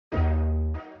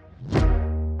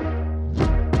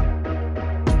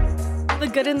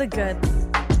good and the good.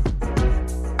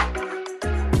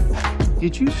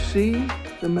 Did you see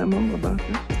the memo about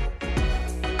this?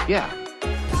 Yeah.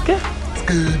 It's good. It's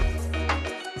good.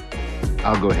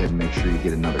 I'll go ahead and make sure you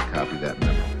get another copy of that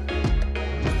memo.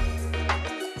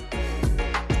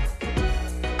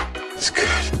 It's good.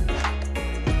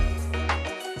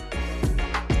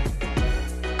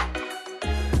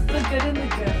 The good and the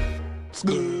good. It's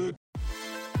good.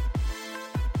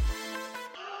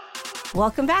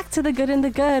 Welcome back to The Good and the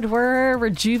Good. We're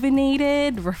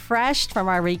rejuvenated, refreshed from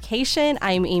our vacation.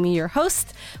 I'm Amy, your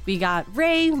host. We got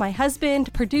Ray, my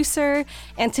husband, producer,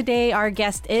 and today our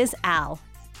guest is Al.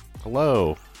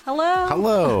 Hello. Hello.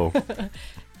 Hello.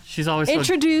 She's always She's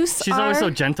so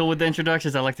gentle with the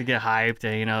introductions. I like to get hyped.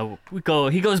 And,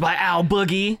 he goes by Al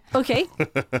Boogie. Okay.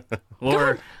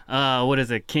 Or what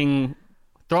is it? King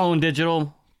Throne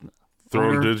Digital.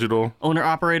 Throne Digital. Owner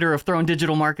operator of Throne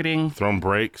Digital Marketing. Throne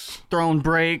Breaks. Throne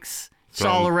Breaks. It's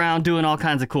all around doing all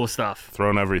kinds of cool stuff.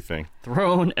 Throne everything.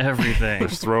 Throne everything.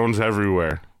 There's thrones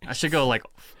everywhere. I should go like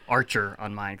Archer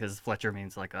on mine because Fletcher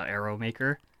means like an arrow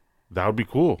maker. That would be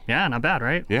cool. Yeah, not bad,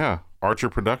 right? Yeah. Archer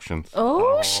Productions.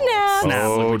 Oh, snap.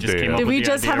 Oh, Look, we just came damn. up Did with we the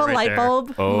just idea have a right light there.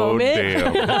 bulb Oh, moment?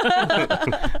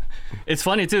 damn. It's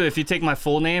funny too. If you take my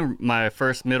full name, my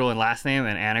first, middle, and last name,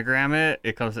 and anagram it,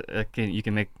 you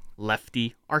can make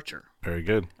Lefty Archer. Very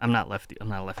good. I'm not lefty. I'm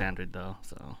not left-handed though,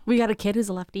 so We got a kid who's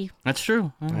a lefty. that's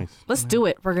true. Yeah. Nice. Let's do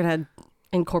it. We're going to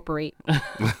incorporate.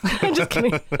 I'm just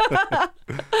kidding.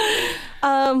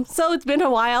 So it's been a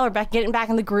while. We're getting back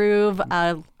in the groove.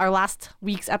 Our last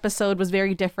week's episode was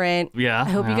very different. Yeah. I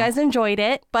hope you guys enjoyed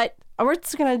it, but we're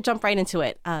just going to jump right into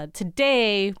it.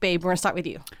 Today, babe, we're going to start with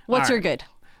you. What's All your right. good?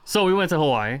 So we went to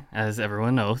Hawaii, as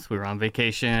everyone knows. We were on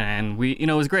vacation, and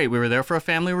it was great. We were there for a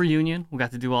family reunion. We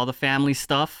got to do all the family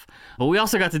stuff, but we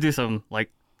also got to do some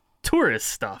like tourist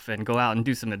stuff and go out and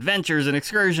do some adventures and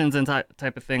excursions and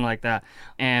type of thing like that.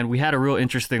 And we had a real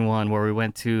interesting one where we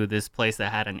went to this place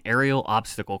that had an aerial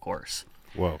obstacle course.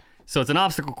 Whoa. So it's an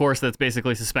obstacle course that's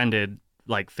basically suspended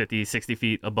like 50, 60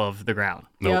 feet above the ground.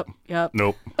 Nope. Yep.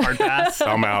 Nope. Hard pass.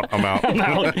 I'm out.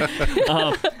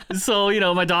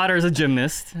 So, my daughter is a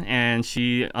gymnast, and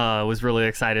she was really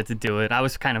excited to do it. I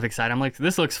was kind of excited. I'm like,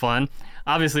 this looks fun.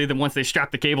 Obviously, once they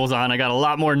strapped the cables on, I got a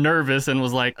lot more nervous and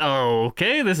was like, oh,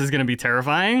 okay, this is going to be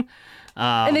terrifying.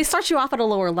 And they start you off at a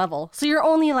lower level. So you're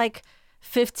only like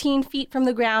 15 feet from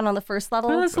the ground on the first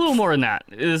level. It's a little more than that.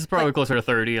 It's probably closer to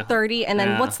 30. 30. And then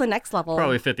Yeah. what's the next level?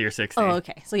 Probably 50 or 60. Oh,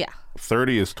 okay. So yeah.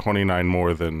 30 is 29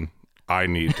 more than I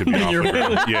need to be off the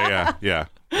ground. Yeah.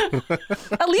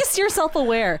 At least you're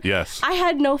self-aware. Yes. I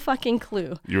had no fucking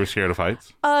clue. You were scared of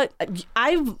heights?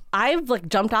 I've like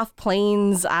jumped off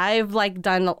planes. I've like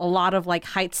done a lot of like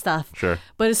height stuff. Sure.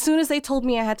 But as soon as they told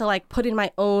me I had to like put in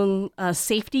my own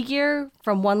safety gear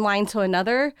from one line to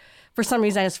another, for some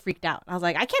reason I just freaked out. I was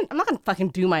like, I'm not gonna fucking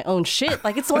do my own shit.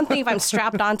 Like it's one thing if I'm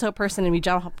strapped onto a person and we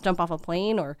jump off a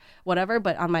plane or whatever,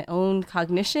 but on my own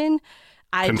cognition,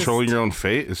 Controlling your own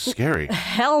fate is scary.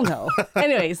 Hell no.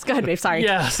 Anyways, go ahead, babe. Sorry.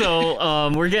 Yeah, so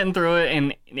we're getting through it,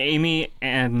 and Amy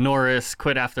and Norris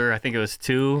quit after, I think it was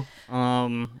 2.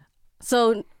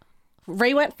 So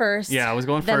Ray went first. Yeah, I was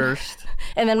going first.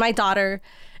 And then my daughter,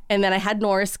 and then I had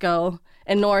Norris go.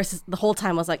 And Norris the whole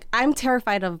time was like, I'm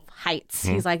terrified of heights.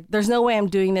 He's like, there's no way I'm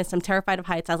doing this. I'm terrified of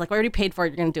heights. I was like, I already paid for it.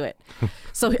 You're going to do it.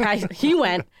 So he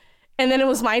went. And then it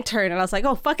was my turn. And I was like,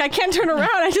 oh, fuck, I can't turn around.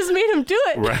 I just made him do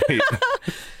it. Right.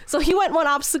 So he went one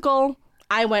obstacle.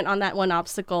 I went on that one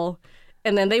obstacle.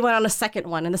 And then they went on a second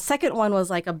one. And the second one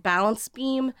was like a balance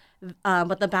beam.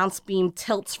 But the balance beam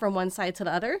tilts from one side to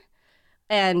the other.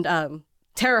 And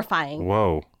terrifying.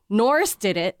 Whoa. Norris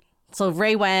did it. So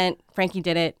Ray went, Frankie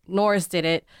did it, Norris did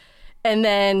it. And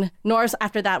then Norris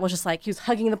after that was just like, he was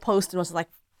hugging the post and was like,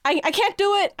 I can't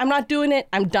do it. I'm not doing it.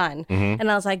 I'm done. And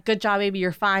I was like, good job, baby.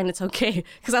 You're fine. It's okay.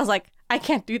 Because I was like, I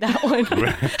can't do that one. I'm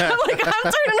like,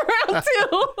 I'm turning around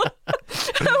too.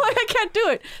 I'm like, I can't do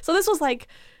it. So this was like,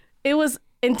 it was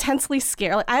intensely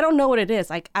scary. Like, I don't know what it is.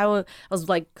 Like I was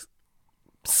like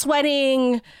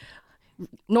sweating.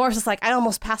 Norris is like, I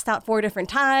almost passed out 4 different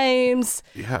times.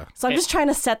 Yeah. So I'm just trying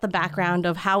to set the background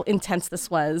of how intense this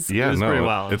was. Yeah, It was pretty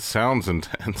wild. It sounds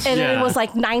intense. And Yeah. it was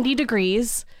like 90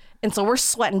 degrees. And so we're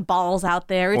sweating balls out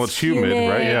there. Well, it's humid,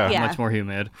 right? Yeah. Much more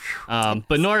humid.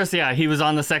 But Norris, he was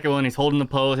on the second one. He's holding the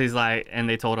pose. He's like, and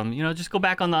they told him, just go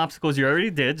back on the obstacles you already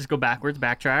did. Just go backwards,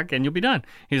 backtrack, and you'll be done.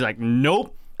 He's like,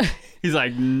 nope. He's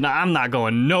like, nah, I'm not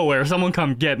going nowhere. Someone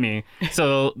come get me.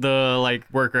 So the like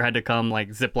worker had to come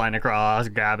like zip line across,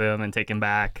 grab him, and take him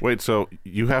back. Wait, so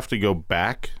you have to go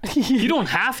back? You don't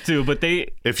have to, but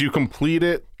if you complete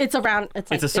it, It's around.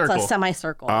 It's a circle. It's a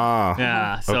semicircle.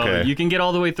 Yeah, so Okay. you can get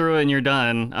all the way through it and you're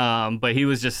done. But he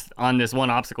was just on this one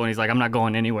obstacle and he's like, I'm not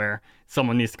going anywhere.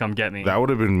 Someone needs to come get me. that would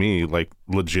have been me, like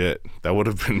legit. That would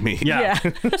have been me. Yeah.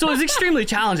 So it was extremely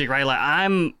challenging, right? Like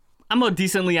I'm a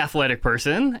decently athletic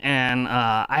person and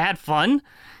I had fun.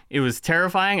 It was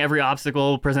terrifying. Every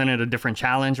obstacle presented a different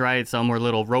challenge, right? Some were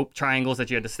little rope triangles that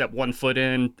you had to step one foot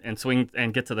in and swing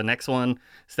and get to the next one.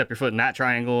 Step your foot in that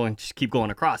triangle and just keep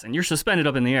going across. And you're suspended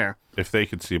up in the air. If they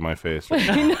could see my face right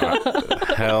now.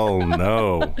 Hell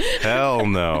no. Hell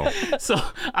no. So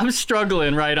I'm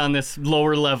struggling right on this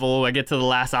lower level. I get to the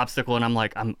last obstacle and I'm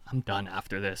like, I'm done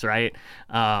after this, right?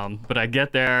 But I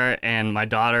get there and my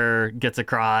daughter gets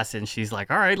across and she's like,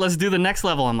 all right, let's do the next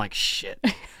level. I'm like, shit.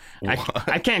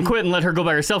 I can't quit and let her go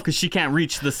by herself because she can't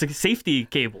reach the safety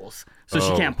cables. So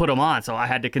she can't put them on. So I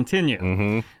had to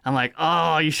continue. I'm like,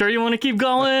 oh, you sure you want to keep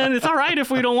going? It's all right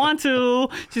if we don't want to.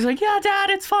 She's like, yeah,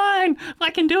 Dad, it's fine. I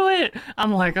can do it.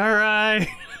 I'm like, all right.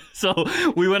 So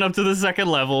we went up to the second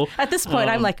level. At this point,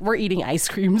 I'm like, we're eating ice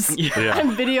creams. Yeah.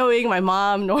 I'm videoing my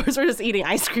mom. Norris are just eating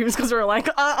ice creams because we're like,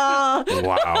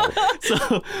 Wow.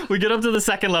 So we get up to the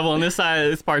second level, and this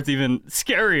part's even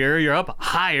scarier. You're up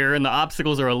higher, and the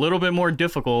obstacles are a little bit more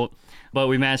difficult, but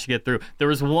we managed to get through. There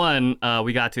was one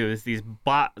we got to. It's these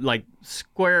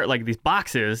these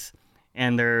boxes,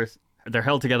 and they're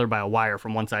held together by a wire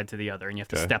from one side to the other, and you have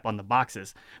to step on the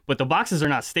boxes. But the boxes are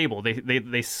not stable.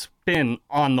 They spin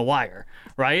on the wire,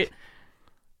 right?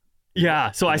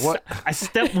 Yeah. So I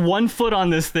stepped one foot on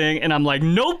this thing, and I'm like,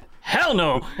 nope. Hell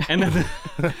no. And then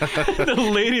the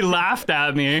lady laughed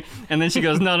at me, and then she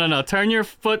goes, no, turn your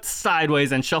foot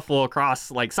sideways and shuffle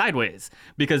across like sideways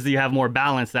because you have more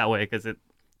balance that way because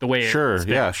the way it spins.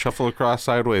 Yeah, shuffle across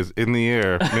sideways in the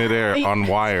air, midair, on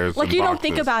wires. like and you don't boxes.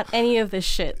 think about any of this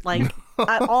shit like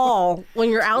at all when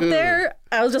you're out there.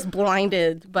 I was just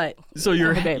blinded, but So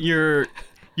you're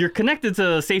connected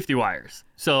to safety wires.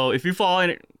 So if you fall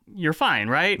in it, you're fine,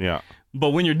 right? Yeah. But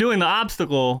when you're doing the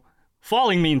obstacle,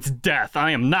 falling means death. I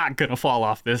am not gonna fall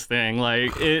off this thing.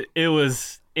 Like it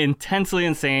was intensely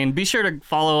insane. Be sure to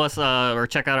follow us or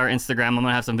check out our Instagram. I'm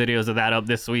gonna have some videos of that up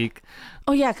this week.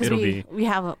 oh yeah, because It'll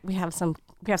we have some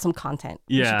content.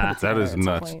 We should Yeah. put it That together is at some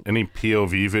nuts. point. Any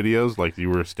POV videos, like you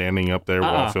were standing up there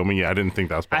while filming? Yeah, I didn't think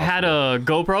that was I possible. had a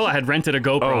GoPro. I had rented a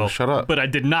GoPro. Oh, shut up. But I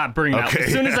did not bring that. Okay.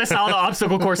 As soon as I saw the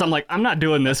obstacle course, I'm like, I'm not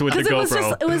doing this with the Because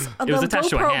GoPro. it was It was attached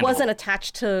to a GoPro handle. wasn't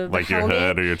attached to the Like your helmet.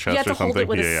 head or your chest You had or to hold something? it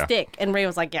with Yeah. a stick, and Ray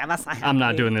was like, "Yeah, that's not happening." I'm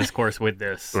not doing this course with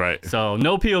this. Right. So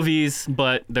no POVs,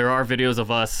 but there are videos of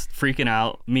us freaking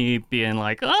out, me being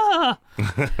like, ah.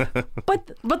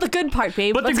 But the good part,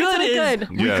 babe. But the Let's get to good is good.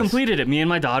 we Yes. completed it. Me and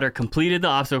my daughter completed the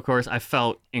obstacle course. I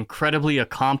felt incredibly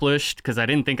accomplished because I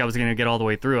didn't think I was going to get all the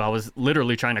way through. I was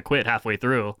literally trying to quit halfway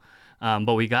through.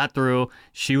 But we got through.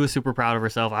 She was super proud of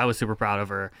herself. I was super proud of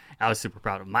her. I was super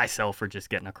proud of myself for just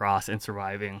getting across and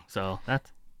surviving. So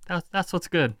that's what's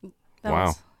good.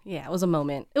 Wow. Yeah, it was a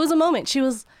moment. It was a moment. She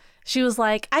was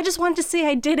like, I just wanted to say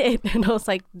I did it. And I was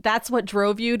like, that's what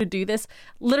drove you to do this?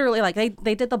 Literally, like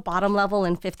they did the bottom level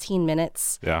in 15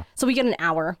 minutes. Yeah. So we get an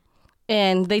hour.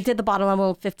 And they did the bottom level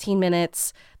in 15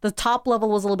 minutes. The top level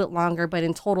was a little bit longer, but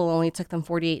in total only took them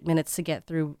 48 minutes to get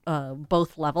through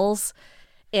both levels.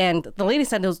 And the lady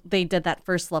said they did that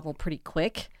first level pretty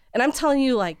quick. And I'm telling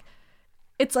you, like,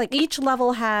 it's like each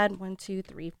level had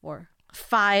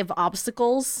 5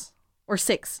 obstacles or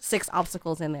six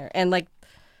obstacles in there. And like,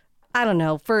 I don't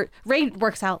know, for Ray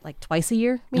works out like twice a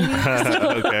year, maybe.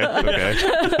 Okay.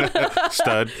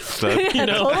 Stud.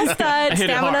 Total stud. hit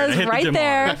it hard. I Stamina's hit the right gym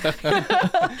there.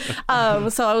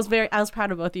 So I was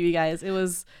proud of both of you guys. It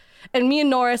was, and me and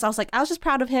Norris, I was just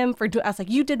proud of him I was like,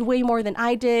 you did way more than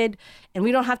I did, and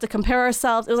we don't have to compare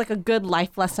ourselves. It was like a good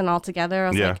life lesson altogether. I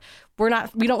was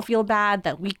like, we don't feel bad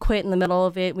that we quit in the middle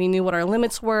of it. We knew what our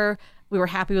limits were. We were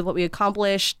happy with what we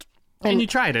accomplished. And you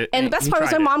tried it. And the best You part was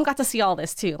my tried it. mom got to see all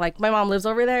this too. Like my mom lives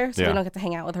over there, so we don't get to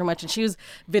hang out with her much. And she was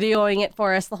videoing it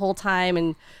for us the whole time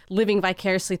and living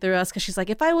vicariously through us because she's like,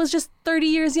 if I was just 30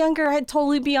 years younger, I'd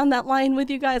totally be on that line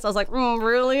with you guys. I was like,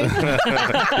 really?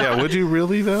 Yeah, would you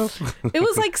really though? It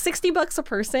was like $60 a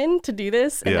person to do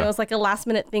this. And it was like a last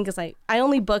minute thing because I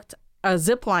only booked a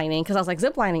zip lining because I was like,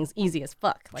 zip lining's easy as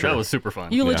fuck. Like, That was super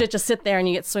fun. you legit just sit there and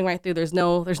you get swing right through. There's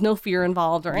no fear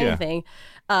involved or anything.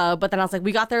 But then I was like,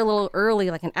 we got there a little early,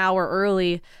 like an hour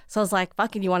early. So I was like,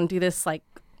 fucking, you want to do this like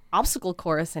obstacle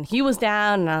course? And he was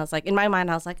down, and I was like, in my mind,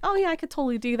 I was like, oh yeah, I could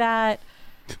totally do that.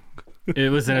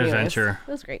 It was an Anyways, adventure.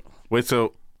 It was great. Wait,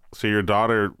 so your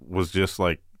daughter was just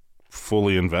like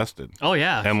fully invested, Oh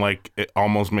yeah. and like it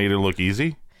almost made it look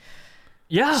easy.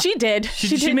 Yeah. She did.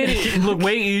 She made it look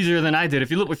way easier than I did.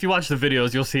 If you watch the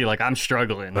videos, you'll see like I'm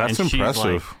struggling. That's and she's, impressive.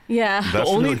 like, Yeah. That's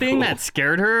the only really thing cool. that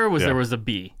scared her was there was a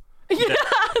bee. Yeah.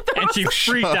 And she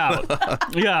freaked out.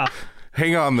 Yeah.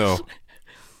 Hang on though.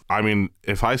 I mean,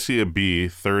 if I see a bee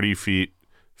 30 feet,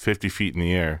 50 feet in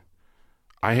the air,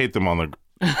 I hate them on the.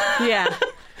 Yeah.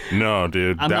 No,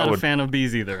 dude. I'm not a fan of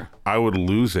bees either. I would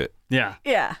lose it. Yeah.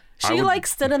 Yeah. She would- like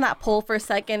stood in that pole for a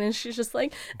second and she's just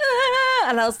like, ah!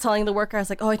 And I was telling the worker, I was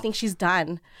like, oh, I think she's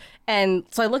done. And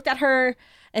so I looked at her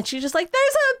and she's just like,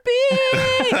 there's a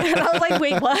bee. And I was like,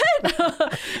 wait,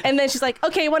 what? And then she's like,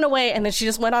 okay, it went away. And then she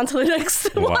just went on to the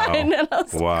next Wow. one. And I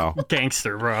was like, Wow.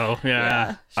 Gangster, bro.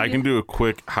 Yeah. I can do a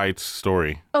quick heights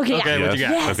story. okay, Okay, yeah. what you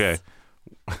got? Yes.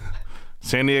 Okay.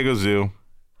 San Diego Zoo.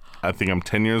 I think I'm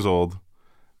 10 years old.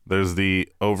 There's the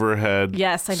overhead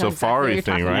Yes, I know safari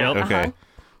exactly thing, what right? you're talking about. Okay. Uh-huh.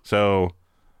 So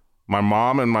my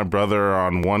mom and my brother are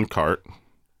on one cart,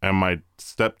 and my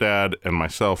stepdad and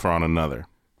myself are on another.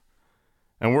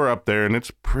 And we're up there, and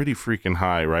it's pretty freaking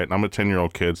high, right? And I'm a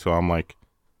 10-year-old kid, so I'm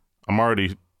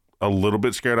already a little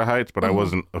bit scared of heights, but I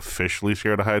wasn't officially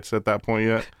scared of heights at that point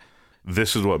yet.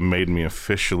 This is what made me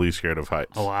officially scared of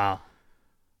heights. Oh wow.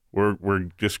 We're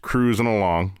just cruising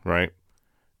along, right?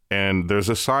 And there's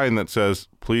a sign that says,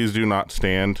 "Please do not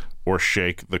stand or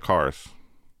shake the cars."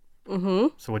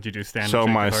 So what'd you do? Stand? So and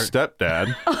shake my the cart?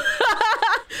 stepdad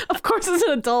Of course, as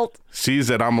an adult. sees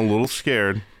that I'm a little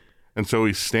scared, and so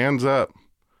he stands up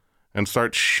and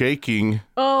starts shaking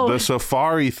the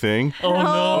safari thing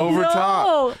over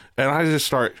top. And I just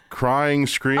start crying,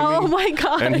 screaming. Oh my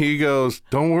God. And he goes,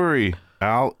 "Don't worry,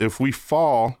 Al. If we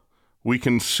fall, we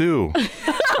can sue."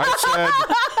 I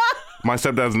said, my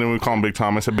stepdad's name, we call him Big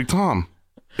Tom. I said, "Big Tom,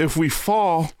 if we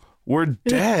fall, we're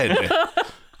dead."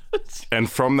 And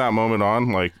from that moment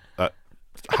on, like,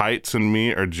 heights and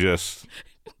me are just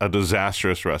a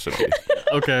disastrous recipe.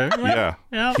 Okay. Yeah.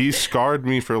 Yeah. He scarred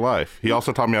me for life. He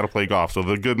also taught me how to play golf. So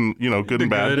the good and, good and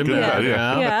bad. good and and bad,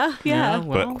 yeah. Yeah. Yeah.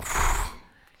 Well, But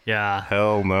yeah.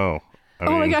 hell no. I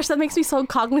Oh my mean, gosh, that makes me so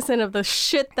cognizant of the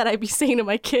shit that I be saying to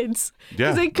my kids. 'Cause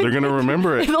Yeah, they could- they're going to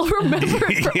remember it. They'll remember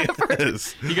it forever.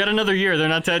 Yes. You got another year. They're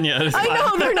not 10 yet. It's I fine.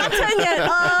 know, they're not 10 yet.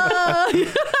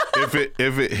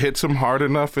 If it hits them hard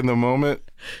enough in the moment,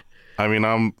 I mean,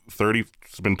 I'm 30.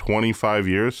 It's been 25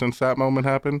 years since that moment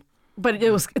happened. But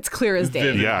it's clear as day.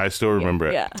 Vivid. Yeah, I still remember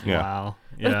it. Yeah. Yeah. Wow.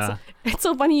 Yeah. It's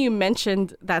so funny you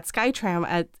mentioned that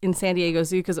Skytram in San Diego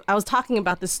Zoo because I was talking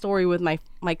about this story with my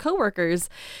coworkers,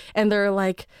 and they're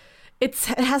like, it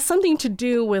has something to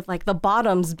do with like the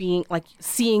bottoms being like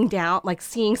seeing down, like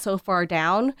seeing so far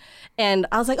down. And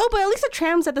I was like, oh, but at least the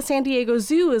trams at the San Diego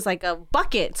Zoo is like a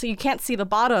bucket, so you can't see the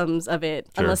bottoms of it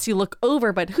Sure. unless you look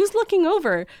over. But who's looking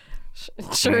over?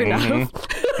 Sure enough.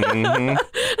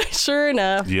 Sure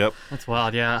enough. Yep. That's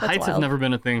wild. Yeah. Heights have wild. never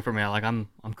been a thing for me. Like I'm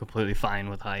completely fine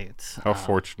with heights. How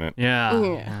fortunate. Yeah.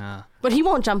 Yeah. Yeah. But he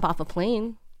won't jump off a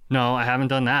plane. No, I haven't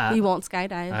done that. He won't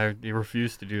skydive. I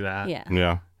refuse to do that. Yeah.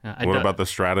 Yeah. Yeah, I What do- about the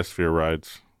stratosphere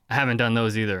rides? I haven't done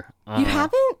those either. You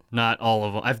haven't? Not all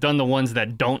of them. I've done the ones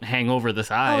that don't hang over the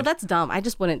side. Oh, that's dumb. I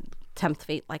just wouldn't tempt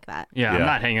fate like that. yeah, Yeah. I'm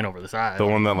not hanging over the side. The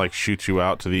one that like shoots you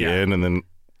out to the Yeah. end and then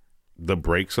the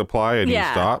brakes apply and Yeah.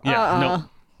 you stop? Yeah. Nope.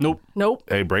 Nope. Nope.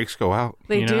 Hey, brakes go out.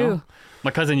 They You do. know?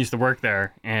 My cousin used to work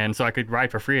there, and so I could ride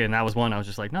for free, and that was one I was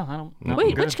just like, no, I don't. No, I'm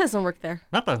Wait, good. which cousin worked there?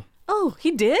 Not the Oh,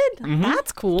 he did?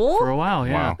 That's cool. for a while,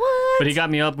 yeah. Wow. What? But he got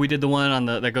me up. We did the one on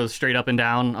the that goes straight up and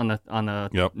down on the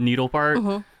Yep. needle part.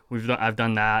 Mm-hmm. I've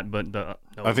done that, but the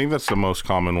I think that's the most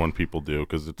common one people do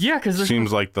because it Yeah, 'cause there's-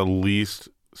 seems like the least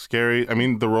scary. I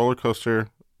mean, the roller coaster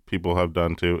people have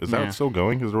done too. Is that Yeah. still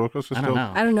going? Is the roller coaster I still,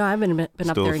 don't know. I don't know. I haven't been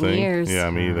up still there a in thing? years. Yeah,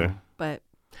 me either. But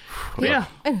But yeah,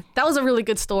 that was a really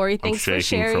good story. I'm Thanks for shaking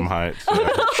sharing. from heights. Yeah,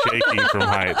 shaking from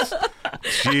heights.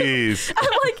 Jeez.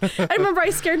 I remember I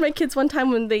scared my kids one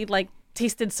time when they like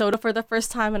tasted soda for the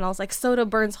first time, and I was like, soda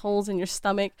burns holes in your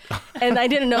stomach. And I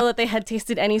didn't know that they had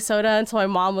tasted any soda until my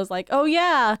mom was like, oh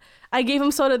yeah, I gave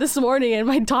them soda this morning, and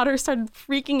my daughter started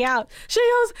freaking out. She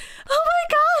goes, oh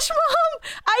my gosh,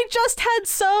 Mom, I just had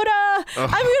soda. I'm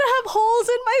gonna have holes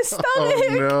in my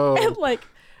stomach. no.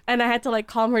 And I had to like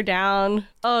calm her down.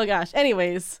 Oh gosh.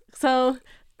 Anyways, so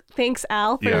thanks,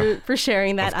 Al, Yeah. for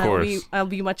sharing that. Of course. I'll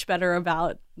be much better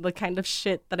about the kind of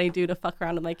shit that I do to fuck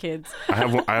around with my kids. I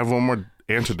have one more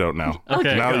antidote now.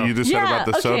 Okay, Now go. that you just said Yeah, about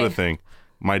the soda okay. thing,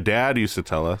 my dad used to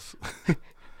tell us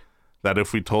that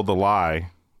if we told the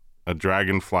lie, a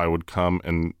dragonfly would come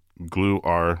and glue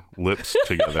our lips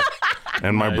together.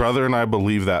 And my brother and I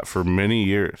believed that for many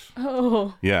years.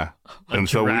 Oh. Yeah. And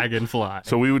so Dragonfly.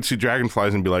 so we would see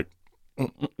dragonflies and be like,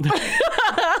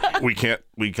 we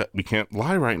can't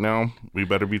lie right now. We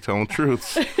better be telling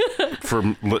truths.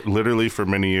 For literally for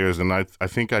many years. And I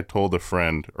think I told a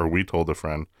friend, or we told a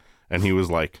friend, and he was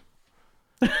like,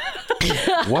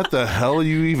 what the hell are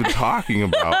you even talking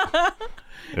about?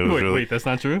 It was wait, that's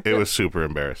not true? It was super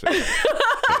embarrassing.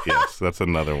 But yes, that's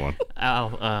another one.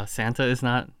 Santa is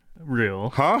not real.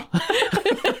 Huh?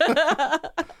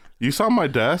 You saw my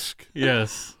desk?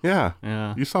 Yes. Yeah.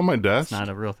 Yeah. You saw my desk? Not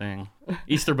a real thing.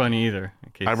 Easter Bunny either.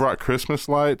 In case. I brought Christmas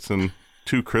lights and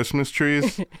 2 Christmas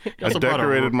trees. I also brought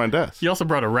decorated my desk. You also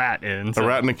brought a rat in. So. A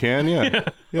rat in a can? Yeah.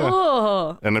 Yeah.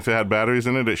 Oh, And if it had batteries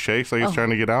in it, it shakes like it's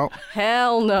trying to get out.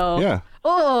 hell no. Yeah.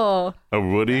 Oh. A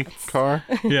Woody car?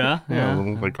 Yeah. Yeah, a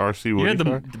little, like RC You Woody had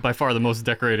car. by far the most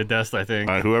decorated desk, I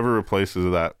think. Whoever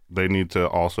replaces that, they need to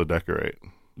also decorate.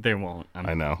 They won't.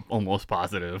 I know. Almost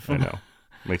positive. I know.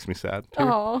 Makes me sad.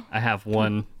 Oh. I have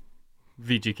one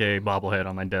VGK bobblehead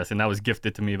on my desk, and that was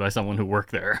gifted to me by someone who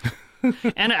worked there.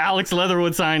 And Alex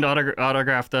Leatherwood signed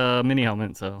autographed mini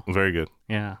helmet. So Very good.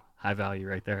 yeah, high value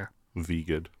right there. V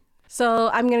good. So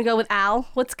I'm gonna go with Al.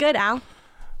 What's good, Al?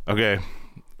 Okay.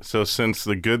 So since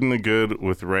the good and the good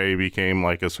with Ray became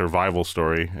like a survival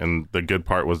story, and the good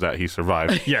part was that he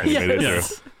survived. Yes. He made it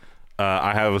Yes. through.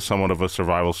 I have somewhat of a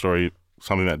survival story,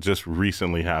 something that just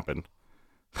recently happened.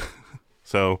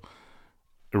 So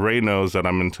Ray knows that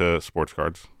I'm into sports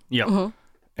cards. Yep.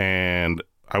 And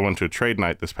I went to a trade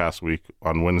night this past week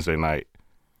on Wednesday night.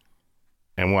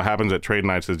 And what happens at trade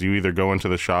nights is you either go into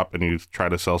the shop and you try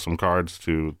to sell some cards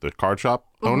to the card shop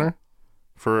owner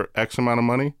for X amount of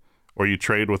money, or you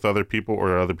trade with other people,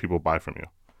 or other people buy from you.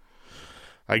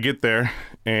 I get there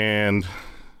and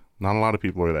not a lot of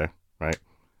people are there, right?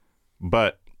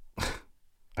 But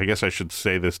I guess I should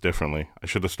say this differently. I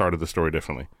should have started the story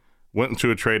differently. Went into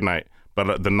a trade night,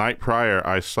 but the night prior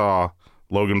I saw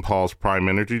Logan Paul's Prime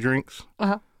Energy drinks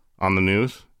on the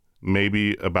news,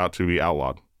 maybe about to be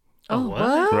outlawed. Oh,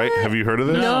 what? Right? Have you heard of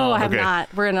this? No, I have Okay.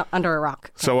 not. We're under a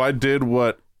rock. So I did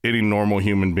what any normal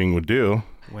human being would do.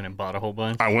 Went and bought a whole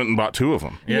bunch. I went and bought 2 of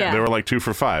them. Yeah. They were like 2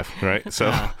 for $5, right?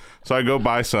 So so I go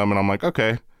buy some and I'm like,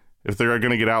 okay, if they're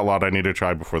going to get outlawed, I need to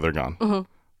try before they're gone.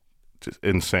 Just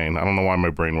insane. I don't know why my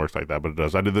brain works like that, but it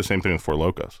does. I did the same thing with Four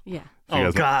Locos. Yeah. If you Oh,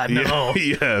 guys know- God, no.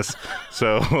 Yeah, yes.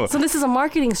 So So this is a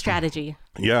marketing strategy.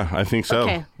 yeah, I think so.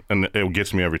 Okay. And it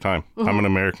gets me every time. I'm an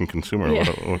American consumer. Yeah.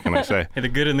 What can I say? Hey, the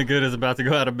good and the good is about to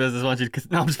go out of business. Why don't you?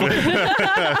 No, I'm just playing.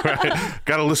 Right?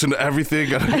 Got to listen to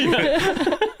everything.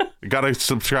 Got to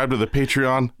subscribe to the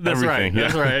Patreon. That's everything. right.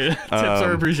 That's right. Tips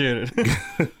are appreciated.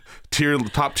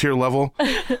 Top tier level.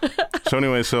 So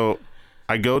anyway, so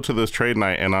I go to this trade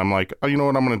night and I'm like, oh, you know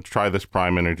what? I'm going to try this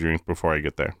Prime Energy drink before I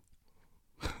get there.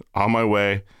 On my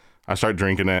way, I start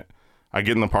drinking it. I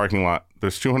get in the parking lot.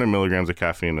 There's 200 milligrams of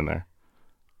caffeine in there.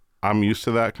 I'm used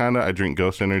to that kind of. I drink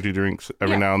Ghost energy drinks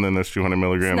every Yeah. now and then. There's 200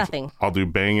 milligrams. nothing. I'll do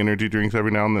Bang energy drinks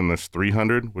every now and then. There's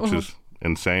 300, which is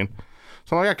insane.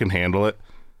 So I'm like, I can handle it.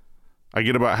 I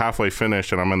get about halfway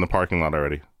finished and I'm in the parking lot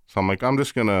already. So I'm like, I'm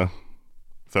just going to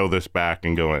throw this back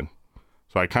and go in.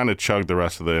 So I kind of chugged the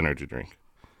rest of the energy drink.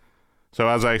 So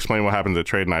as I explain what happens at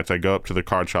trade nights, I go up to the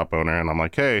card shop owner and I'm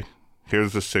like, hey,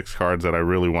 here's the 6 cards that I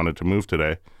really wanted to move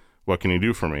today. What can you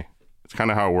do for me? It's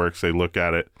kind of how it works. They look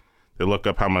at it. They look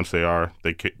up how much they are.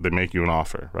 They make you an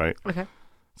offer, right? Okay.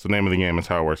 It's the name of the game. It's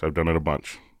how it works. I've done it a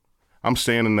bunch. I'm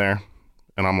standing there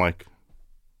and I'm like,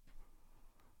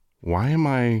 why am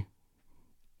I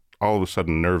all of a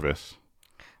sudden nervous?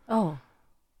 Oh.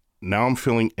 Now I'm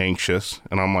feeling anxious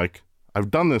and I'm like,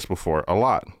 I've done this before a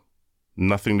lot.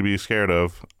 Nothing to be scared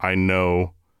of. I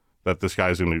know that this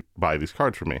guy's going to buy these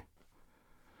cards for me.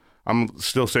 I'm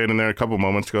still standing there. A couple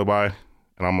moments go by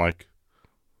and I'm like,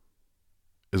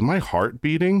 is my heart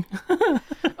beating?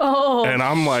 Oh. And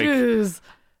I'm like, shoes.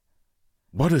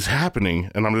 what is happening?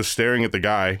 And I'm just staring at the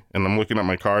guy and I'm looking at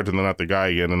my cards and then at the guy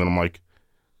again. And then I'm like,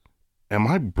 am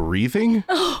I breathing?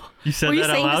 You said Were you that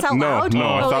saying out this loud? out No, loud? no.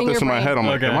 I Oh, thought in this your in my brain. head. I'm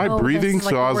like, Okay. am I Oh, this breathing? is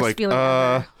like So the I was worst like, feeling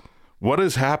ever. what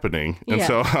is happening? And Yeah.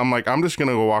 so I'm like, I'm just going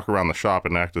to go walk around the shop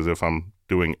and act as if I'm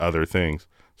doing other things.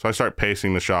 So I start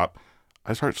pacing the shop.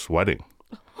 I start sweating.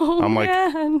 Oh, I'm like-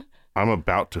 man. I'm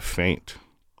about to faint.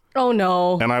 Oh,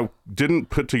 no. And I didn't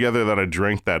put together that I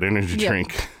drank that energy Yeah.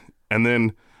 drink. And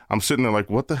then I'm sitting there like,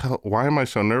 what the hell? Why am I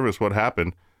so nervous? What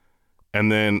happened? And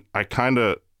then I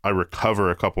recover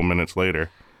a couple minutes later.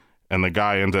 And the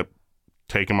guy ends up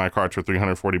taking my cards for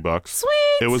 $340. Sweet.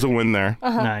 It was a win there.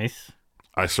 Nice.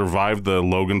 I survived the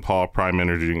Logan Paul Prime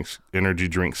energy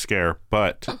drink scare,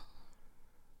 but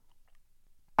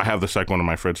I have the second one in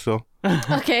my fridge still.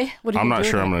 Okay. What are I'm you not doing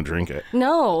sure there? I'm going to drink it.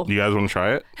 No. You guys want to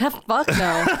try it? Fuck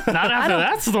no. Not after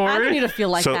that story. I don't need to feel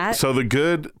like that. So the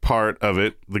good part of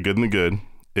it, the good and the good,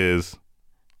 is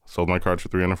sold my cards for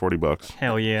 $340,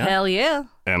 Hell yeah. Hell yeah.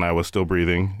 and I was still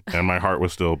breathing, and my heart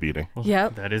was still beating.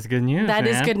 Yep. That is good news. That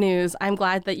is man. good news. I'm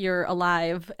glad that you're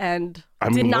alive and I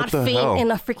did mean, not what the faint hell? in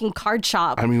a freaking card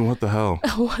shop. I mean, what the hell?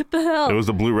 What the hell? It was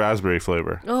the blue raspberry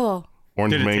flavor. Oh.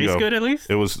 Orange Did it mango. taste good at least?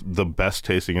 It was the best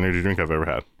tasting energy drink I've ever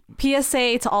had.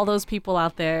 PSA to all those people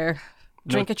out there.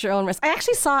 Drink at your own risk.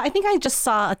 I think I just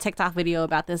saw a TikTok video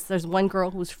about this. There's one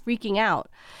girl who was freaking out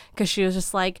because she was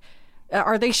just like,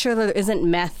 are they sure there isn't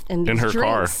meth in these In her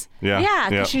car. drinks? Yeah. Yeah, Yeah.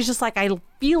 because she's just like, I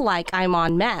feel like I'm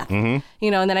on meth. Mm-hmm.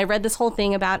 You know, and then I read this whole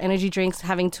thing about energy drinks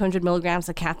having 200 milligrams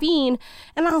of caffeine.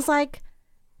 And I was like,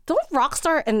 don't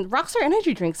Rockstar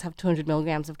energy drinks have 200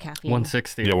 milligrams of caffeine?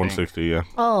 160. I Yeah, think. 160, yeah.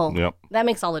 Oh, Yep. that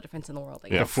makes all the difference in the world. I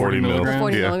Yeah, guess. 40 mil. milligrams?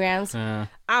 40 Yeah. milligrams. Yeah.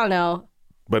 I don't know.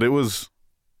 But it was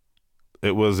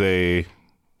a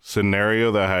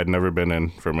scenario that I had never been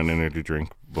in from an energy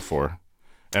drink before.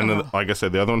 And then, like I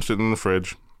said, the other one's sitting in the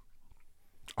fridge.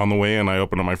 On the way in, I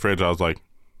opened up my fridge. I was like,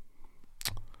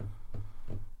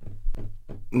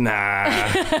 nah.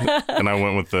 And I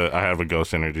went with I have a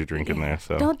Ghost energy drink in there.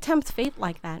 So Don't tempt fate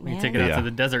like that, man. You take it out Yeah. to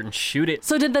the desert and shoot it.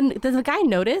 So did the guy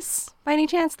notice by any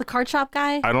chance? The card shop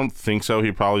guy? I don't think so.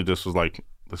 He probably just was like,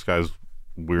 this guy's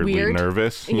weirdly Weird.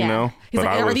 nervous, you know? He's But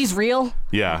like, I are was- these real?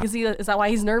 Yeah. Is that why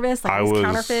he's nervous? Like I he's was-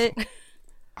 counterfeit?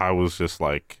 I was just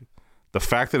like, the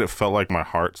fact that it felt like my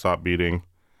heart stopped beating,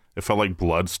 it felt like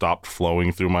blood stopped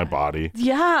flowing through my body,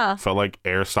 Yeah. felt like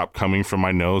air stopped coming from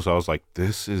my nose. I was like,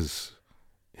 this is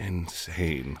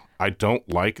insane. I don't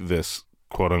like this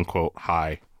quote unquote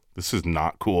high. This is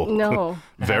not cool. No.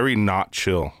 Very not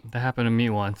chill. That happened to me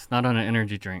once. Not on an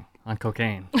energy drink. On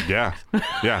cocaine. Yeah.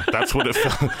 Yeah. That's what it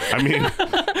felt. I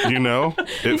mean, you know,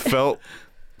 it felt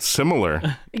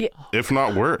similar, Yeah. if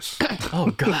not worse.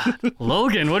 Oh God,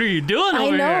 Logan, what are you doing I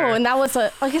over know, here? and that was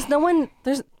I guess no one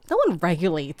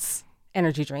regulates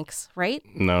energy drinks, right?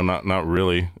 No, not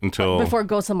really until Before it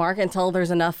goes to market until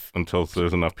there's enough.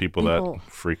 there's enough people People. that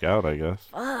freak out, I guess.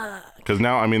 Because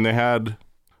now, I mean, they had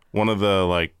one of the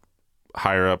like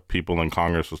higher up people in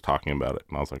Congress was talking about it,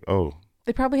 and I was like, oh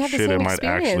They probably have the shit, same it might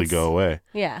experience. actually go away.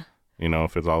 Yeah. You know,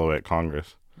 if it's all the way at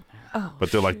Congress. Oh,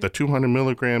 But they're like, the 200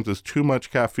 milligrams is too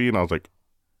much caffeine. I was like,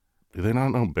 do they not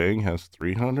know Bang has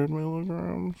 300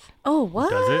 milligrams? oh, what?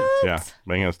 Does it? Yeah,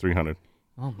 Bang has 300.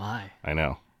 Oh my. I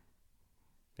know.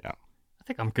 I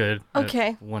think I'm good. at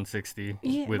Okay. 160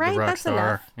 Yeah, with right, the that's Rockstar.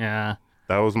 enough. Yeah.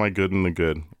 That was my good and the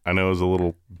good. I know it was a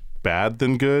little bad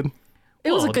than good.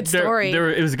 It was a Well, good there- story.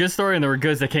 it was a good story, and there were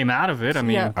goods that came out of it. I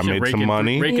mean, Yeah. I shit, made some raking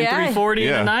money. Raking Yeah. 340 in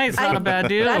Yeah. a night. It's not a bad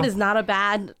deal. That is not a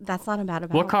bad. That's not a bad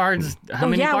amount. What cards? How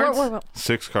many yeah, cards? what-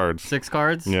 6 cards. 6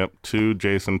 cards? Yep, 2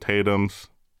 Jason Tatums,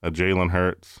 a Jalen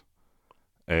Hurts,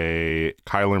 a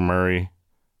Kyler Murray,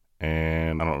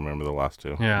 and I don't remember the last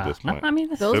 2 Yeah. at this No, point. I mean,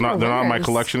 it's Those they're not were in my winners.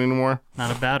 collection anymore. not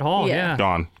a bad haul. Yeah. Yeah.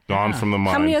 Gone Yeah. from the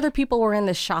mind. How many other people were in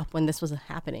this shop when this was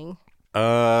happening?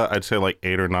 I'd say like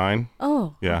 8 or 9.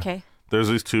 Oh, Yeah. okay. There's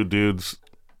these 2 dudes.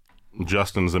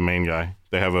 Justin's the main guy.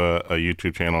 They have a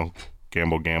YouTube channel,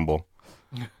 Gamble,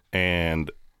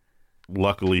 and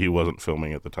luckily he wasn't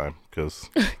filming at the time because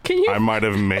Can you? I might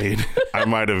have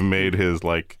made his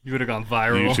like You would have gone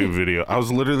viral. YouTube video. I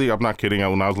was literally, I'm not kidding.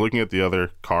 When I was looking at the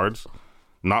other cards,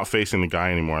 not facing the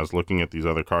guy anymore, I was looking at these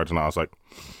other cards and I was like,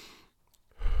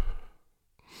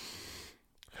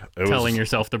 it Telling was,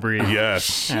 yourself to breathe.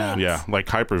 yes, Yeah. yeah, like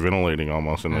hyperventilating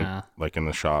almost in Yeah. in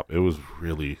the shop. It was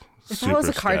really If super I was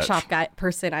a card sketch. shop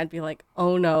person, I'd be like,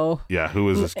 oh no. Yeah, who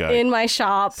is this guy? In my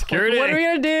shop. Security. Like, what are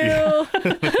we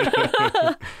gonna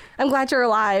do? I'm glad you're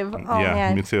alive. Oh yeah,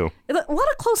 man. me too. A lot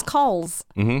of close calls.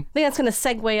 Mm-hmm. I think that's gonna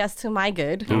segue us to my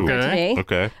good for Okay. today.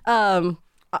 Okay.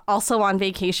 Also on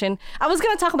vacation. I was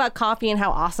gonna talk about coffee and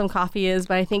how awesome coffee is,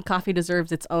 but I think coffee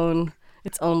deserves its own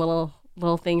little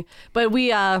thing. But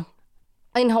we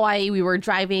in Hawaii, we were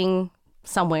driving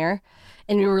somewhere,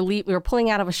 and we were pulling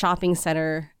out of a shopping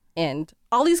center, and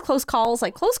all these close calls.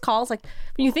 Like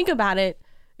when you think about it,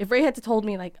 if Ray had told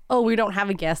me like, oh, we don't have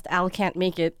a guest, Al can't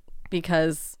make it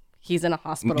because he's in a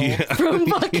hospital from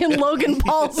fucking Logan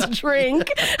Paul's drink,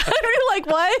 I'd be like,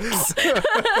 what?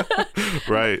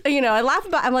 Right. You know, I laugh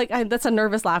about. I'm like, that's a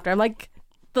nervous laughter. I'm like,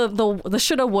 the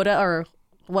shoulda, woulda, or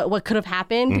what could have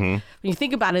happened. When you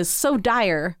think about it, is so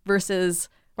dire versus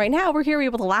right now we're here, we're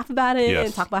able to laugh about it Yes.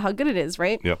 and talk about how good it is,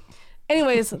 right? Yep.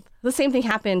 Anyways, the same thing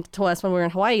happened to us when we were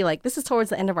in Hawaii. Like, this is towards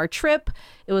the end of our trip.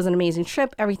 It was an amazing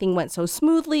trip. Everything went so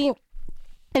smoothly.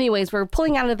 Anyways, we're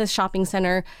pulling out of this shopping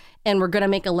center and we're going to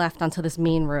make a left onto this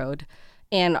main road.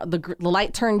 and the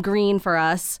light turned green for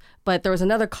us, but there was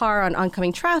another car on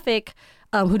oncoming traffic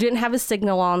who didn't have his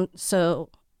signal on, so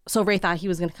Ray thought he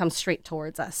was going to come straight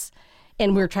towards us,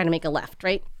 and we were trying to make a left,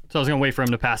 right? So I was gonna wait for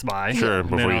him to pass by. Sure, and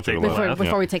before then you I'll take take the the left. left.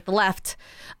 before we take the left.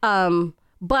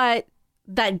 But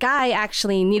that guy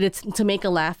actually needed to make a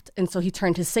left, and so he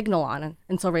turned his signal on.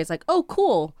 And so Ray's like, oh,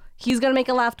 cool. He's going to make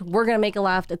a left. We're going to make a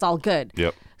left. It's all good.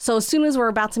 Yep. So as soon as we're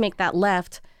about to make that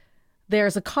left,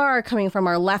 there's a car coming from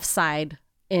our left side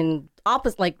in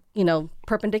opposite, like,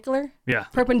 perpendicular? Yeah.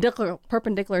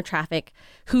 Perpendicular traffic,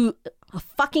 who a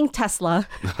fucking Tesla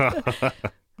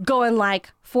going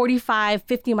like 45,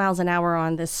 50 miles an hour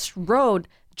on this road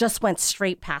just went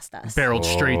straight past us. Barreled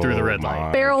straight through the red light.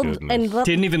 my Barreled goodness. and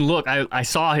Didn't even look. I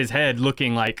saw his head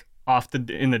looking like off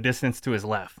in the distance to his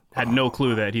left. Had no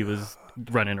clue that he was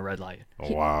running a red light.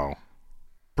 Oh, wow.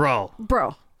 Bro.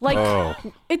 bro, like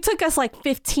it took us like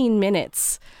 15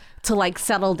 minutes to like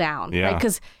settle down, Yeah. right?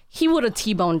 Because he would have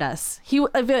T-boned us.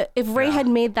 If Ray had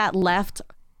made that left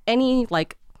any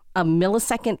like a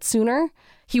millisecond sooner,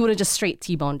 he would have just straight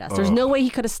T-boned us. There's no way he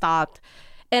could have stopped.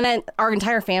 And then our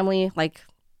entire family, like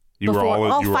You were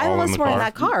all, all you were five all of in us the were car? in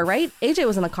that car, right? AJ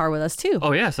was in the car with us too.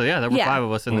 Oh, yeah. So, yeah, there were Yeah. 5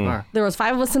 of us in the car. There was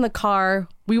 5 of us in the car.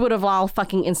 We would have all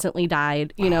fucking instantly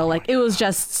died. Like it was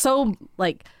just so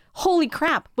like, holy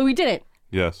crap. But we didn't.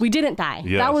 Yes. We didn't die.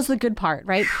 Yes. That was the good part,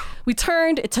 right? We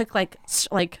turned. It took like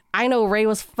I know Ray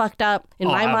was fucked up in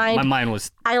my mind. My mind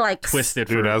was I like twisted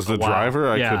Dude, for as the a while. driver,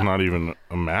 I Yeah. could not even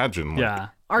imagine. Like, Yeah.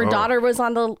 Our daughter was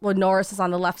Norris is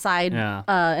on the left side,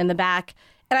 Yeah. in the back,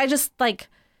 and I just like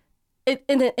it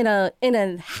in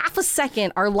a half a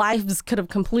second, our lives could have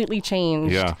completely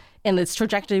changed. Yeah. And its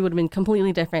trajectory would have been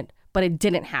completely different, but it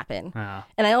didn't happen. Yeah.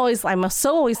 And I'm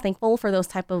so always thankful for those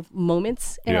type of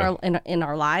moments in Yeah. in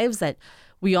our lives that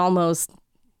we almost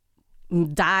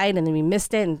died and then we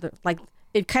missed it, and like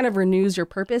it kind of renews your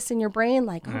purpose in your brain.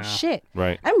 Like, oh shit,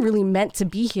 Right. I'm really meant to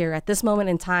be here at this moment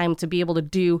in time to be able to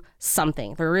do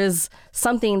something. There is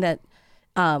something that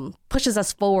pushes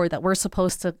us forward that we're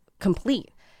supposed to complete.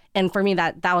 And for me,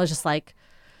 that was just like,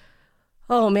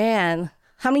 oh man,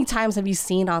 how many times have you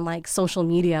seen on like social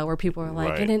media where people are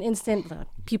like, Right. in an instant,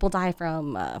 people die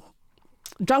from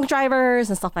drunk drivers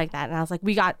and stuff like that. And I was like,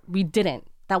 we didn't.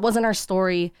 That wasn't our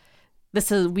story.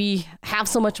 We have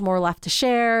so much more left to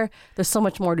share. There's so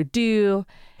much more to do.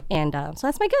 And so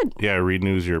that's my good. Yeah, it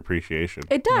renews your appreciation.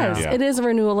 It does. Yeah. It is a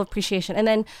renewal of appreciation. And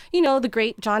then, the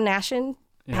great John Nashin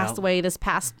passed away this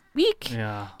past week.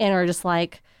 Yeah. And we're just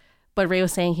like, but Ray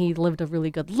was saying he lived a really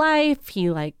good life. He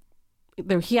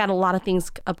had a lot of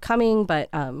things upcoming, but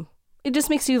it just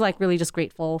makes you like really just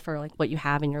grateful for like what you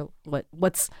have in your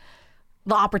what's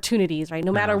the opportunities, right?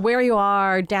 No matter where you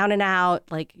are, down and out,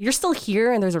 like you're still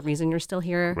here, and there's a reason you're still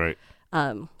here. Right.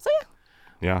 So yeah.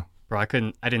 Yeah. Bro, I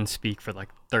didn't speak for like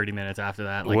 30 minutes after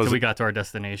that. Like, Was till we it- got to our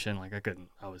destination. Like,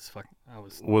 I was.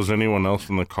 Was anyone else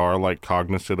in the car like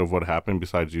cognizant of what happened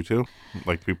besides you two?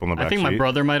 Like people in the back I think my seat?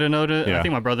 brother might have noticed. Yeah. I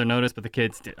think my brother noticed, but the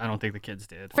kids did. I don't think the kids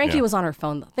did. Frankie Yeah. was on her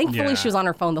phone though. Thankfully, Yeah. she was on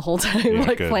her phone the whole time, Yeah,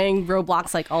 like good. playing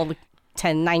Roblox, like all the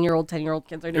 9-year-old, 10-year-old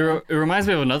kids are doing. It reminds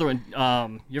me of another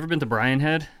one. You ever been to Bryan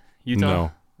Head, Utah?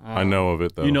 No. I know of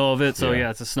it though. You know of it, so Yeah. yeah,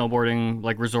 it's a snowboarding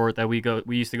like resort that we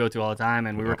used to go to all the time,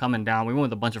 and we were coming down. We went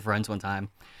with a bunch of friends one time,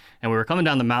 and we were coming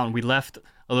down the mountain. We left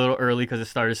a little early because it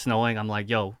started snowing. I'm like,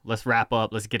 yo, let's wrap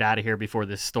up. Let's get out of here before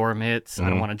this storm hits. I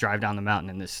don't want to drive down the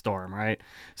mountain in this storm, right?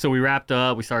 So we wrapped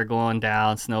up. We started going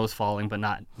down. Snow's falling, but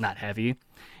not heavy.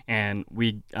 And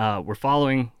we were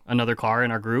following another car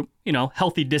in our group,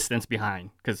 healthy distance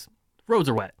behind because roads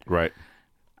are wet. Right.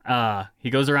 He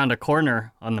goes around a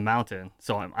corner on the mountain,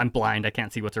 so I'm blind. I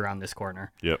can't see what's around this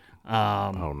corner. Yep.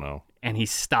 Oh no. And he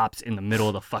stops in the middle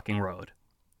of the fucking road.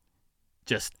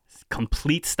 Just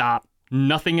complete stop.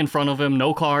 Nothing in front of him.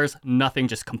 No cars. Nothing.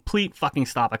 Just complete fucking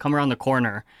stop. I come around the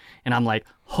corner, and I'm like,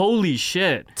 holy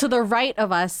shit. To the right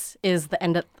of us is the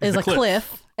a cliff.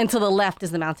 cliff, and to the left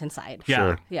is the mountainside. Yeah.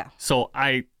 Sure. Yeah. So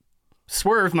I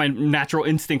swerved. My natural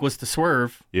instinct was to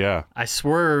swerve. Yeah. I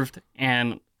swerved,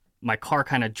 and my car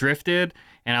kind of drifted,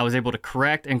 and I was able to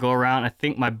correct and go around. I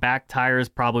think my back tires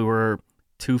probably were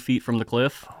 2 feet from the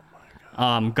cliff. Oh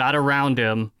my God. Got around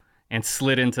him and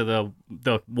slid into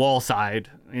the wall side,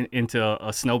 into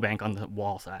a snowbank on the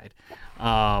wall side.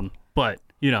 But,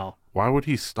 Why would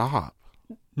he stop?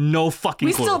 no fucking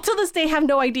We clue. still to this day have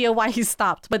no idea why he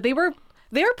stopped, but they were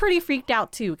pretty freaked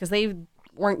out too because they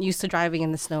weren't used to driving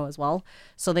in the snow as well.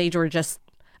 So they were just,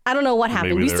 I don't know what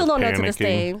happened. Maybe We they're still don't know to this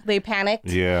day. panicking. They panicked.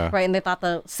 Yeah. Right, and they thought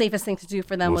the safest thing to do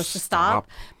for them Was was to stop. stop.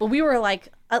 But we were like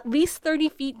at least 30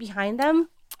 feet behind them.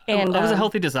 And I was a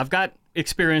healthy distance. I've got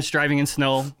experience driving in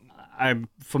snow. I'm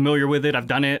familiar with it. I've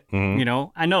done it. You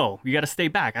know, I know you got to stay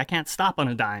back. I can't stop on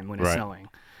a dime when it's snowing.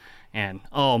 And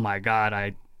oh my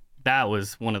God, that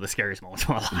was one of the scariest moments of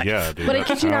my life. Yeah, dude. But I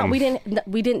kid you not,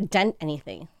 we didn't dent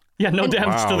anything. Yeah, no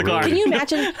damage to the car. Can you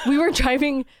imagine? We were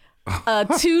driving a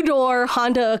 2-door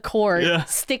Honda Accord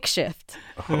stick shift.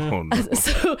 Oh, no.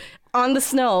 So on the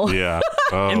snow. Yeah.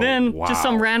 Oh, And then wow. just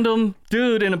some random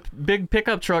dude in a big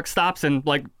pickup truck stops and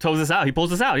like tows us out. He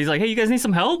pulls us out. He's like, "Hey, you guys need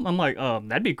some help?" I'm like,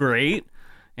 "That'd be great."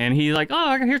 And he's like,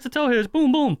 "Oh, here's the tow hitch."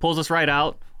 Boom, boom. Pulls us right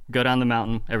out. Go down the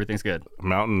mountain. Everything's good.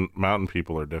 Mountain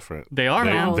people are different. They are,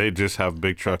 man. They just have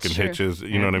big truck and Sure. hitches.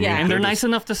 You know what I mean? Yeah. And they're just- nice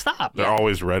enough to stop. They're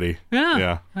always ready.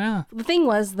 Yeah. Yeah. The thing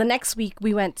was, the next week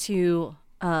we went to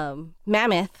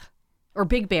Mammoth or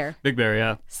Big Bear. Big Bear,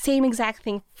 yeah. Same exact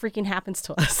thing freaking happens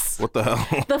to us. What the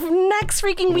hell? The next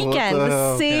freaking weekend, the the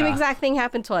hell? same Yeah. exact thing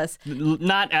happened to us.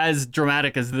 Not as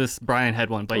dramatic as this Brian had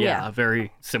one, but yeah, Yeah. a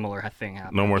very similar thing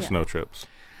happened. No more snow trips.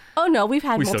 Oh no, we've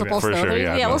had We still multiple go. For snow. sure,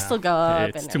 yeah, no. We'll still go up.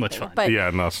 It's and too much everything. fun. But Yeah,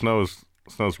 no,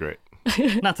 snow's great.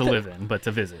 Not to live in, but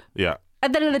to visit. Yeah.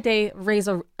 at the end of the day, Ray's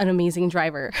an amazing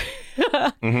driver.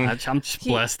 I'm just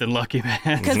blessed and lucky,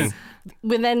 man. Because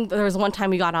then there was one time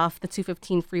we got off the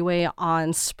 215 freeway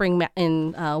on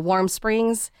Warm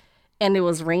Springs, and it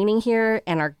was raining here,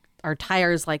 and our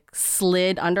tires like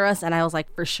slid under us, and I was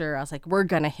like, for sure, I was like, we're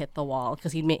gonna hit the wall,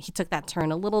 because he took that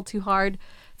turn a little too hard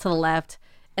to the left,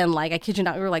 and like I kid you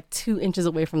not, we were like 2 inches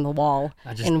away from the wall,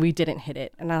 and we didn't hit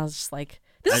it, and I was just like,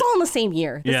 this is all in the same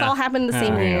year. This Yeah. all happened the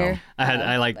same year. I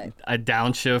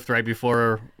downshift right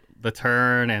before the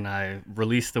turn, and I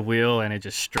released the wheel, and it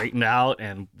just straightened out,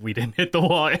 and we didn't hit the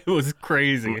wall. It was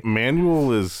crazy.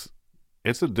 Manual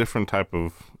it's a different type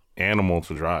of animal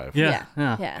to drive. Yeah.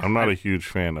 I'm not a huge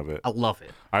fan of it. I love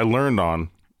it. I learned on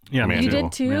Yeah, manual. You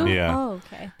did too? Yeah. Oh,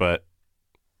 okay. But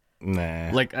nah.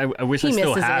 Like I wish He I still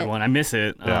misses had it. one. I miss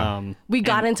it. Yeah. We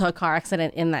got into a car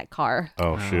accident in that car.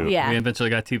 Oh shoot. Yeah. We eventually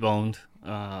got T-boned.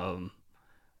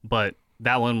 But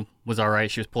that one was all right.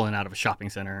 She was pulling out of a shopping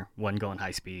center, wasn't going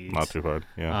high speeds. Not too hard.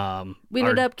 Yeah. We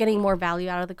ended up getting more value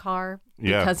out of the car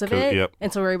Yeah, because of 'cause- it. yep.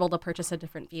 And so we were able to purchase a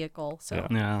different vehicle. So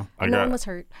Yeah. no one was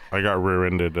hurt. I got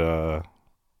rear-ended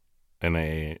in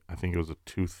I think it was a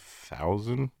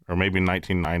 2000 or maybe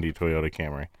 1990 Toyota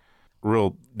Camry.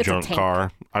 Real It's a junk tank.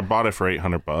 car. I bought it for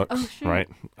 $800, Oh, shoot. right?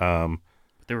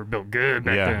 They were built good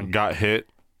back Yeah, then. got hit.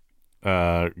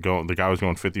 The guy was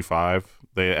going 55.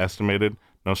 They estimated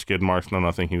no skid marks, no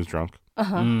nothing. He was drunk.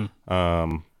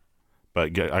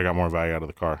 But I got more value out of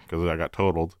the car because I got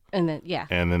totaled. And then, yeah.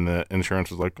 And then the insurance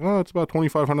was like, "Oh, it's about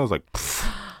 $2,500." I was like,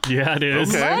 "Pfft, Yeah, it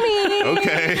is. "Okay, Money!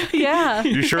 okay." Yeah.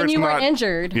 You sure and it's you not? weren't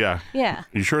injured. Yeah. Yeah.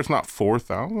 You sure it's not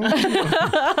 4,000?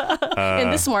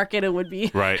 In this market, it would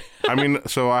be. Right. I mean,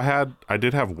 so I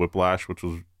did have whiplash, which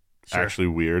was Sure. actually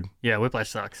weird. Yeah, whiplash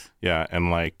sucks. Yeah, and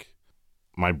like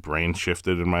my brain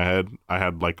shifted in my head. I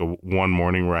had like one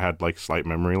morning where I had like slight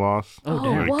memory loss. Oh, Oh,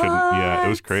 damn. I couldn't- yeah, it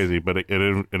was what? crazy, but it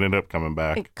ended up coming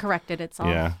back. It corrected itself.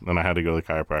 Yeah, then I had to go to the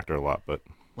chiropractor a lot, but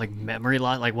Like memory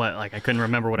loss? Like what? Like I couldn't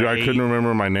remember what dude, I I ate? couldn't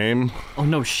remember my name. Oh,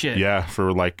 no shit. Yeah,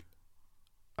 for like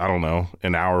I don't know,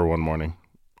 an hour one morning.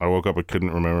 I woke up and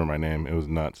couldn't remember my name. It was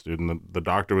nuts, dude. And the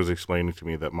doctor was explaining to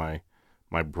me that my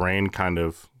brain kind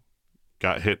of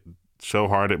got hit so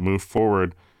hard it moved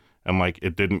forward and like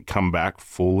it didn't come back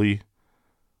fully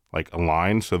like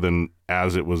aligned. So then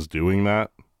as it was doing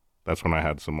that, that's when I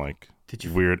had some like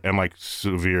weird and like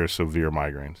severe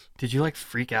migraines. Did you like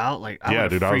freak out? Like I Yeah,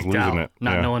 would've dude, I was freaked losing out, it.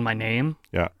 not Yeah. knowing my name.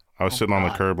 Yeah. I was sitting on the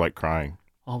God. curb like crying.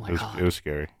 Oh my It was, god, it was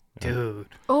scary. Yeah. dude,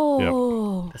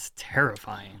 Oh. that's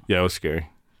terrifying. Yeah, it was scary.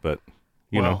 But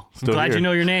you Well, know, I'm still glad here. you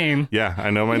know your name. Yeah,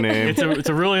 I know my name. It's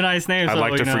a really nice name. I'd so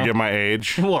like we to know. forget my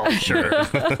age. Well, sure.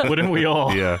 Wouldn't we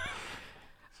all? Yeah.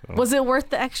 Was it worth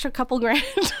the extra couple grand?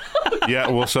 Yeah,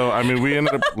 well, so, I mean, we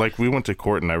ended up, like, we went to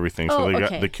court and everything. So Oh,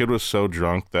 okay. the kid was so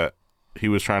drunk that he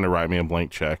was trying to write me a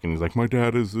blank check. And he's like, my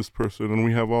dad is this person and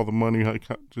we have all the money. I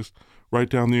can't just write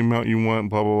down the amount you want,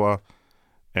 blah, blah, blah.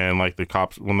 And, like,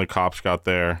 when the cops got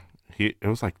there, it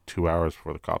was like 2 hours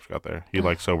before the cops got there. He,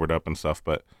 like, sobered up and stuff.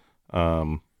 But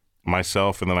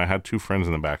myself and then I had 2 friends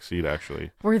in the back seat,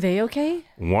 actually. Were they okay?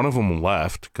 One of them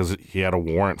left because he had a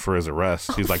warrant for his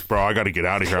arrest. He's like, bro, I got to get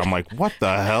out of here. I'm like, what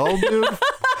the hell, dude?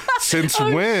 Since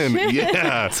when? shit.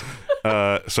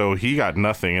 Yeah. So he got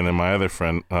nothing. And then my other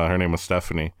friend, her name was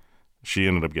Stephanie. She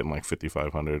ended up getting like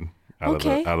 $5,500.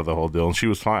 out of the whole deal, and she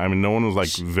was fine. I mean, no one was like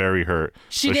very hurt.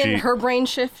 She didn't. Her brain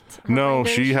shift. No,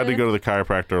 she had to go to the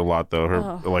chiropractor a lot though.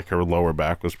 Her lower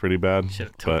back was pretty bad. Should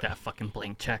have took that fucking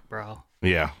blank check, bro.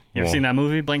 Yeah. You ever seen that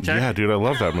movie, Blank Check? Yeah, dude, I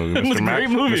love that movie. It was a great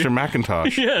movie. Mr.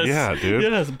 Macintosh. Yes. Yeah, dude.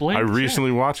 Yes, Blank I Check.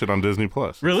 recently watched it on Disney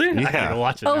Plus. Really? Yeah. I gotta go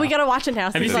watch it now. We gotta watch it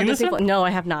now. Have you seen this one? No, I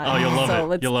have not. Oh, you'll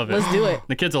love it. You'll love it. Let's do it.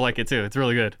 The kids will like it too. It's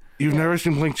really good. You've never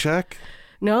seen Blank Check?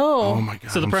 No. Oh my god!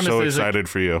 So the I'm premise so is excited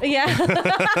for you. Yeah.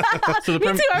 So Me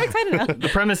too. I'm excited now. The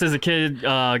premise is a kid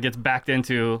gets backed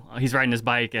into. He's riding his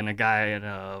bike and a guy in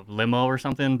a limo or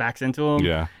something backs into him.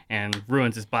 Yeah. And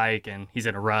ruins his bike, and he's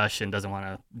in a rush and doesn't want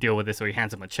to deal with it, so he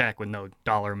hands him a check with no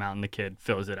dollar amount, and the kid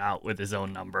fills it out with his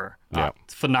own number. Yeah.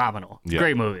 It's phenomenal. It's a Yeah.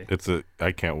 great movie.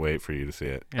 I can't wait for you to see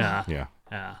it. Yeah. Yeah.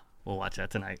 Yeah. We'll watch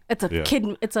that tonight. It's a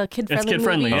kid. It's a kid It's friendly. kid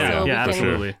friendly. movie, Yeah. so we Yeah. can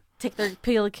Absolutely.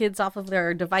 peel the kids off of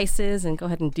their devices and go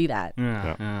ahead and do that.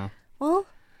 Yeah. Well,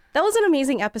 that was an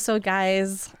amazing episode,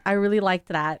 guys. I really liked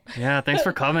that. Yeah. Thanks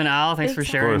for coming out. Thanks for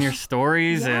sharing course. your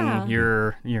stories Yeah. and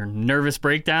your nervous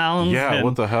breakdowns. Yeah. and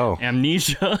What the hell?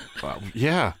 amnesia.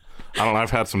 Yeah. I don't know. I've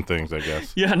had some things, I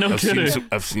guess. Yeah. No kidding.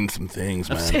 I've seen some things,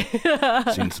 man.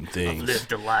 Seen some things.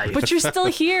 Lived a life. But you're still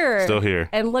here. Still here.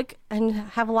 And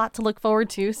have a lot to look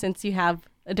forward to since you have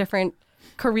a different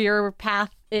career path.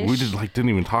 We didn't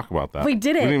even talk about that. We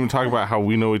didn't. We didn't even talk about how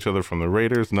we know each other from the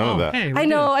Raiders. None of that. Hey, I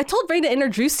know. I told Ray to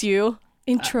introduce you.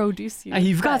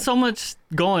 You've got so much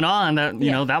going on that you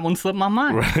know that one slipped my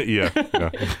mind. Right? Yeah.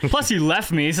 Plus, you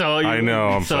left me, so I know.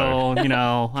 I'm so sorry. you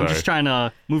know, I'm Sorry. just trying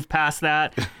to move past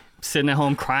that. Sitting at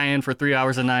home crying for 3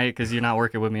 hours a night because you're not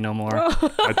working with me no more.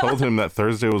 I told him that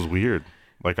Thursday was weird.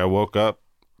 Like I woke up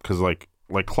because like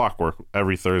clockwork.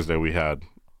 Every Thursday we have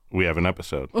an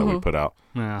episode that we put out.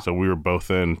 Yeah. So we were both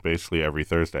in basically every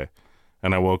Thursday.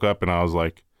 And I woke up and I was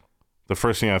like, the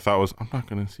first thing I thought was, I'm not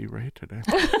going to see Ray today.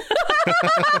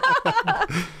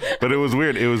 But it was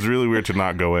weird. It was really weird to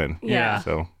not go in. Yeah.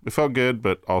 So it felt good,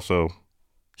 but also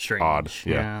Strange. odd.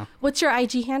 Yeah. What's your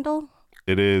IG handle?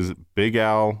 It is Big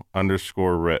Al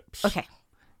 _rips. Okay.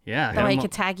 Yeah. That way hit I him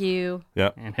could tag you.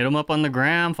 Yep. and hit him up on the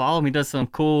gram. Follow him. He does some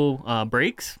cool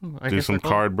breaks. I Do guess some they're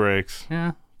called. card breaks.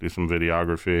 Yeah. Do some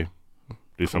videography.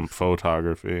 Do some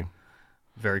photography.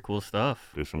 Very cool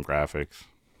stuff. Do some graphics.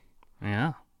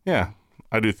 Yeah. Yeah,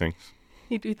 I do things.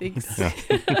 You do things. Yeah,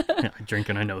 I drink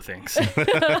and I know things.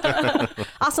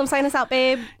 Awesome. Sign us out,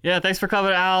 babe. Yeah, thanks for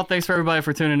coming out. Thanks for everybody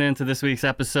for tuning in to this week's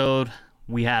episode.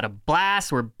 We had a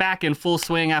blast. We're back in full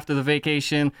swing after the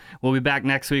vacation. We'll be back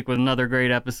next week with another great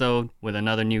episode with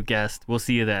another new guest. We'll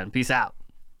see you then. Peace out.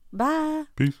 Bye.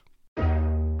 Peace.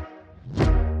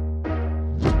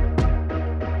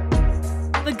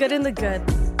 The good and the good.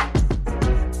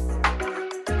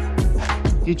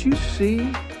 Did you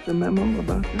see the memo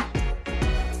about this?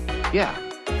 Yeah.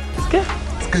 It's good.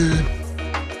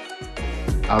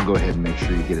 I'll go ahead and make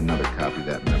sure you get another copy of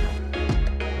that memo.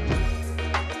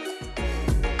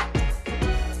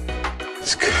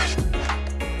 It's good.